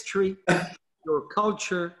history, your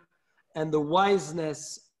culture, and the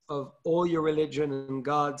wiseness of all your religion and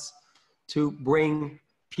gods to bring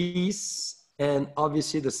peace and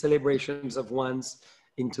obviously the celebrations of ones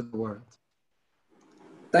into the world.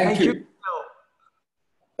 Thank you.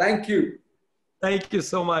 Thank you. Thank you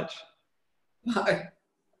so much. Bye.